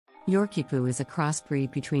Yorkiepoo is a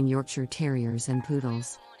crossbreed between Yorkshire Terriers and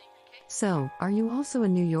Poodles. So, are you also a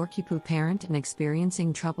new Yorkiepoo parent and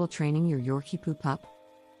experiencing trouble training your Yorkiepoo pup?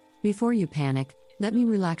 Before you panic, let me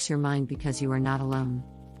relax your mind because you are not alone.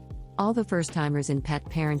 All the first-timers in pet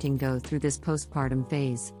parenting go through this postpartum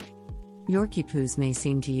phase. Yorkiepoos may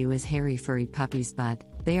seem to you as hairy furry puppies, but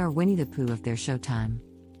they are Winnie the Pooh of their showtime.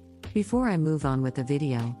 Before I move on with the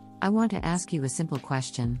video, I want to ask you a simple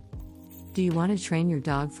question. Do you want to train your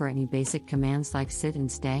dog for any basic commands like sit and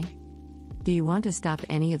stay? Do you want to stop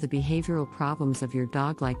any of the behavioral problems of your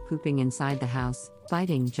dog like pooping inside the house,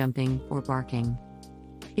 biting, jumping, or barking?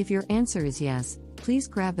 If your answer is yes, please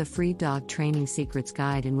grab the free Dog Training Secrets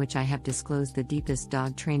Guide, in which I have disclosed the deepest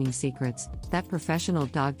dog training secrets that professional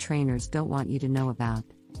dog trainers don't want you to know about.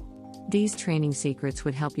 These training secrets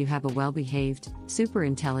would help you have a well-behaved, super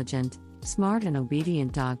intelligent, smart and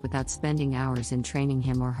obedient dog without spending hours in training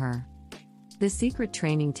him or her. The Secret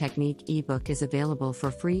Training Technique ebook is available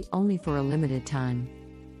for free only for a limited time.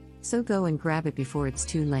 So go and grab it before it's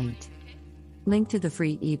too late. Link to the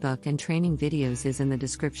free ebook and training videos is in the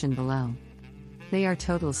description below. They are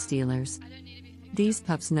total stealers. These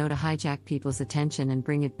pups know to hijack people's attention and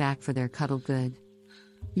bring it back for their cuddle good.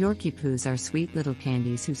 Yorkiepoos are sweet little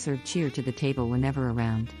candies who serve cheer to the table whenever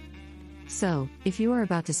around. So, if you are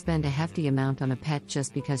about to spend a hefty amount on a pet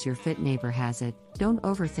just because your fit neighbor has it, don't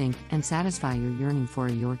overthink and satisfy your yearning for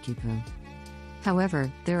a Yorkiepoo. However,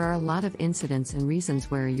 there are a lot of incidents and reasons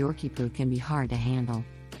where a Yorkiepoo can be hard to handle.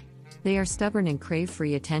 They are stubborn and crave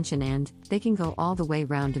free attention, and they can go all the way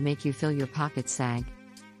round to make you feel your pockets sag.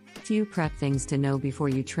 Few prep things to know before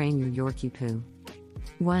you train your Yorkiepoo.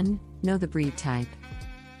 1. Know the breed type.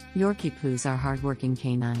 Yorkiepoos are hardworking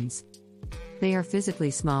canines. They are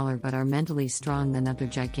physically smaller but are mentally strong than other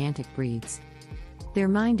gigantic breeds. Their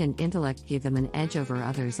mind and intellect give them an edge over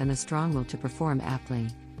others and a strong will to perform aptly.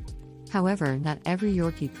 However, not every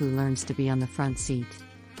Yorkiepoo learns to be on the front seat.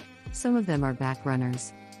 Some of them are back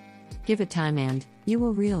runners. Give it time and you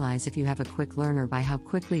will realize if you have a quick learner by how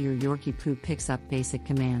quickly your Yorkiepoo picks up basic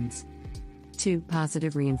commands. 2.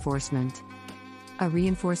 Positive reinforcement. A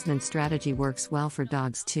reinforcement strategy works well for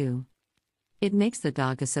dogs too. It makes the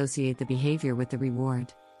dog associate the behavior with the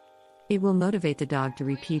reward. It will motivate the dog to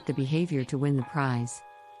repeat the behavior to win the prize.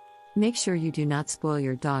 Make sure you do not spoil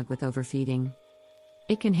your dog with overfeeding.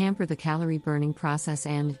 It can hamper the calorie burning process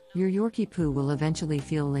and your Yorkiepoo will eventually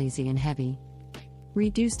feel lazy and heavy.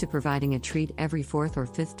 Reduce to providing a treat every 4th or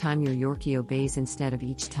 5th time your Yorkie obeys instead of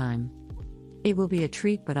each time. It will be a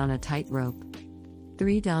treat but on a tight rope.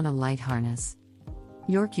 3. Don a light harness.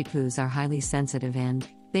 Yorkiepoos are highly sensitive and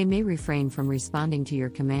they may refrain from responding to your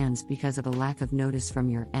commands because of a lack of notice from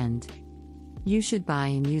your end. You should buy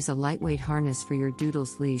and use a lightweight harness for your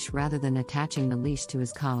doodle's leash rather than attaching the leash to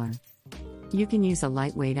his collar. You can use a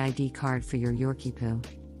lightweight ID card for your Yorkiepoo.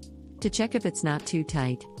 To check if it's not too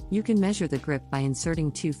tight, you can measure the grip by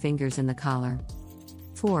inserting 2 fingers in the collar.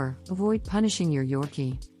 4. Avoid punishing your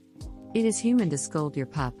Yorkie. It is human to scold your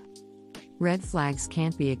pup. Red flags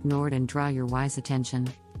can't be ignored and draw your wise attention.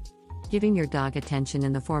 Giving your dog attention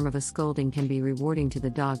in the form of a scolding can be rewarding to the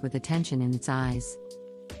dog with attention in its eyes.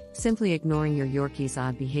 Simply ignoring your Yorkie's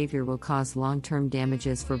odd behavior will cause long-term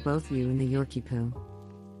damages for both you and the Yorkiepoo.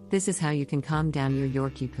 This is how you can calm down your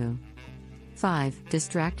Yorkiepoo. 5.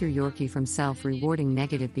 Distract your Yorkie from self-rewarding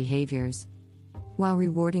negative behaviors. While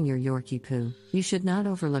rewarding your Yorkiepoo, you should not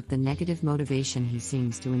overlook the negative motivation he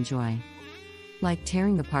seems to enjoy. Like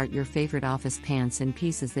tearing apart your favorite office pants in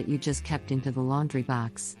pieces that you just kept into the laundry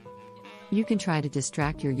box. You can try to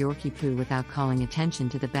distract your Yorkiepoo without calling attention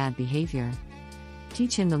to the bad behavior.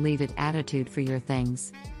 Teach him the leave it attitude for your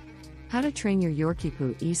things. How to train your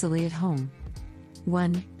Yorkiepoo easily at home.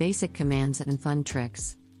 1. Basic commands and fun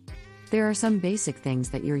tricks. There are some basic things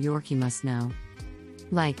that your Yorkie must know.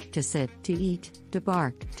 Like to sit, to eat, to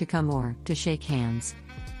bark, to come or to shake hands.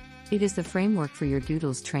 It is the framework for your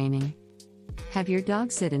doodle's training. Have your dog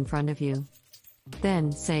sit in front of you.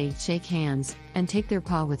 Then, say, shake hands, and take their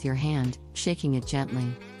paw with your hand, shaking it gently.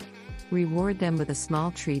 Reward them with a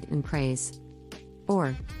small treat and praise.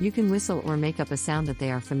 Or, you can whistle or make up a sound that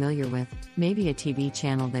they are familiar with, maybe a TV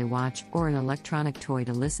channel they watch or an electronic toy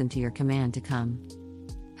to listen to your command to come.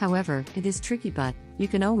 However, it is tricky but you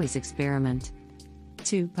can always experiment.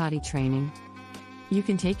 2. Potty training. You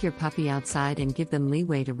can take your puppy outside and give them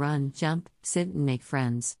leeway to run, jump, sit and make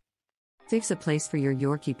friends. Fix a place for your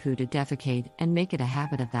Yorkiepoo to defecate and make it a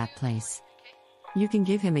habit of that place. You can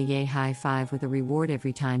give him a yay high five with a reward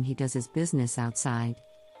every time he does his business outside.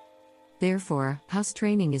 Therefore, house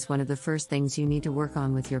training is one of the first things you need to work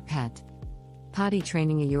on with your pet. Potty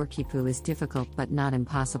training a Yorkiepoo is difficult but not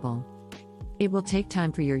impossible. It will take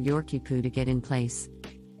time for your Yorkiepoo to get in place.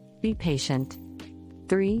 Be patient.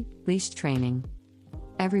 3. Leash training.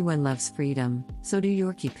 Everyone loves freedom, so do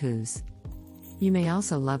Yorkiepoos. You may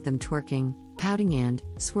also love them twerking, pouting and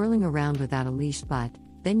swirling around without a leash, but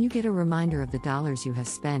then you get a reminder of the dollars you have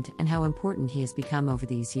spent and how important he has become over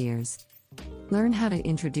these years. Learn how to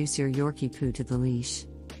introduce your Yorkiepoo to the leash.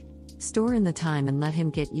 Store in the time and let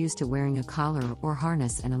him get used to wearing a collar or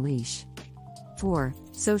harness and a leash. 4.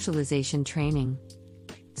 Socialization training.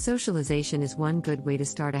 Socialization is one good way to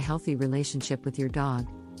start a healthy relationship with your dog.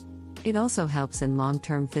 It also helps in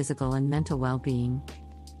long-term physical and mental well-being.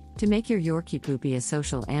 To make your Yorkiepoo be a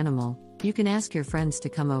social animal, you can ask your friends to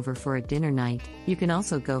come over for a dinner night. You can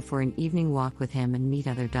also go for an evening walk with him and meet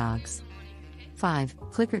other dogs. 5.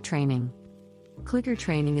 Clicker training. Clicker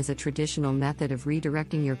training is a traditional method of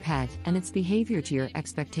redirecting your pet and its behavior to your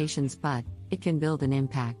expectations, but it can build an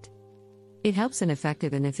impact. It helps in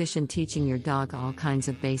effective and efficient teaching your dog all kinds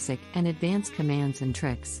of basic and advanced commands and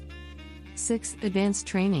tricks. 6. Advanced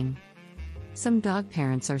training. Some dog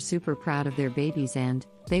parents are super proud of their babies and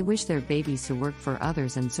they wish their babies to work for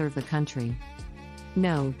others and serve the country.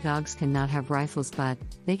 No, dogs cannot have rifles, but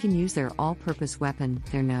they can use their all-purpose weapon,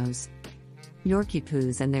 their nose.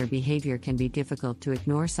 Yorkiepoos and their behavior can be difficult to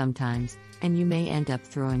ignore sometimes, and you may end up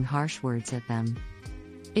throwing harsh words at them.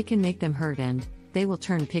 It can make them hurt and they will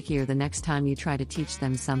turn pickier the next time you try to teach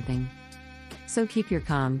them something. So keep your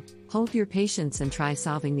calm, hold your patience and try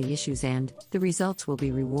solving the issues, and the results will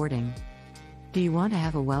be rewarding. Do you want to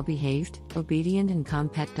have a well-behaved, obedient and calm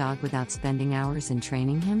pet dog without spending hours in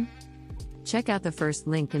training him? Check out the first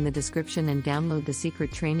link in the description and download the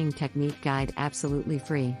Secret Training Technique Guide absolutely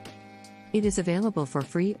free. It is available for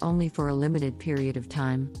free only for a limited period of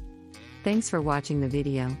time. Thanks for watching the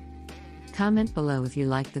video. Comment below if you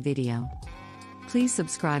liked the video. Please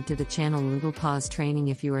subscribe to the channel Little Paws Training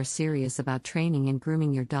if you are serious about training and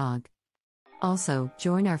grooming your dog. Also,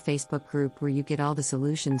 join our Facebook group where you get all the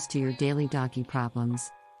solutions to your daily doggy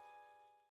problems.